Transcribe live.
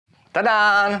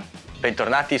Ta-da!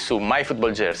 Bentornati su My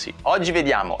Football Jersey. Oggi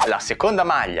vediamo la seconda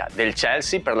maglia del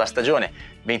Chelsea per la stagione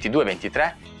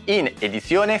 22-23 in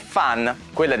edizione fan,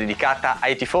 quella dedicata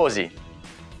ai tifosi.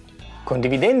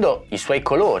 Condividendo i suoi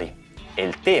colori e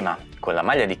il tema con la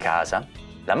maglia di casa,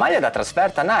 la maglia da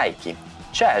trasferta Nike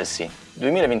Chelsea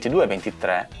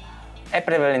 2022-23 è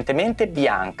prevalentemente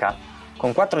bianca,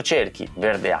 con 4 cerchi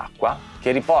verde acqua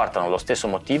che riportano lo stesso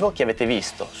motivo che avete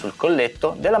visto sul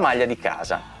colletto della maglia di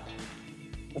casa.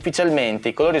 Ufficialmente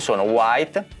i colori sono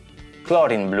White,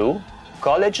 Chlorine Blue,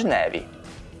 College Navy.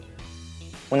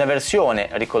 Una versione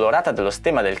ricolorata dello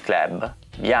stemma del club,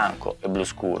 bianco e blu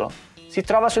scuro, si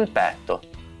trova sul petto,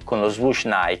 con lo swoosh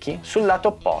Nike sul lato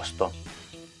opposto.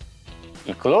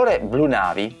 Il colore blu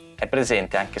navy è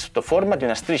presente anche sotto forma di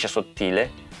una striscia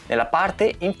sottile nella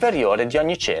parte inferiore di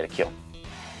ogni cerchio.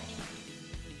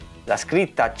 La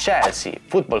scritta Chelsea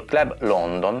Football Club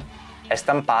London è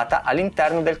stampata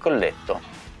all'interno del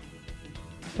colletto.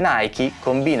 Nike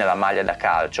combina la maglia da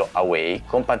calcio away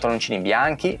con pantaloncini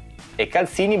bianchi e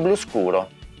calzini blu scuro.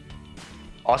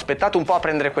 Ho aspettato un po' a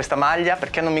prendere questa maglia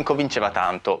perché non mi convinceva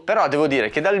tanto, però devo dire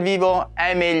che dal vivo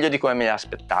è meglio di come me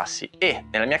l'aspettassi e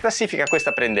nella mia classifica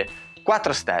questa prende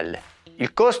 4 stelle.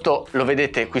 Il costo lo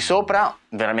vedete qui sopra,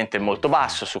 veramente molto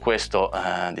basso, su questo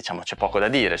diciamo c'è poco da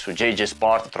dire, su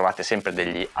JJSport trovate sempre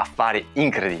degli affari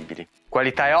incredibili.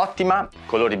 Qualità è ottima,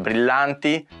 colori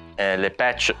brillanti, le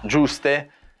patch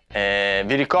giuste.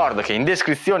 Vi ricordo che in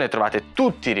descrizione trovate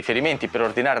tutti i riferimenti per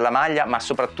ordinare la maglia, ma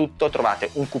soprattutto trovate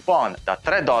un coupon da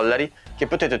 $3 che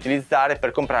potete utilizzare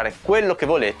per comprare quello che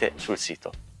volete sul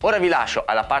sito. Ora vi lascio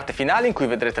alla parte finale in cui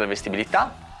vedrete la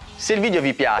vestibilità. Se il video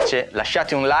vi piace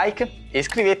lasciate un like e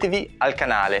iscrivetevi al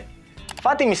canale.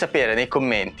 Fatemi sapere nei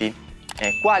commenti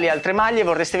quali altre maglie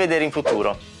vorreste vedere in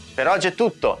futuro. Per oggi è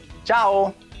tutto,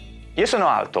 ciao! Io sono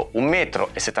alto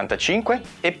 1,75 m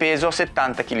e peso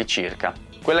 70 kg circa.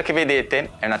 Quella che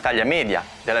vedete è una taglia media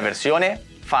della versione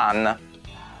fan.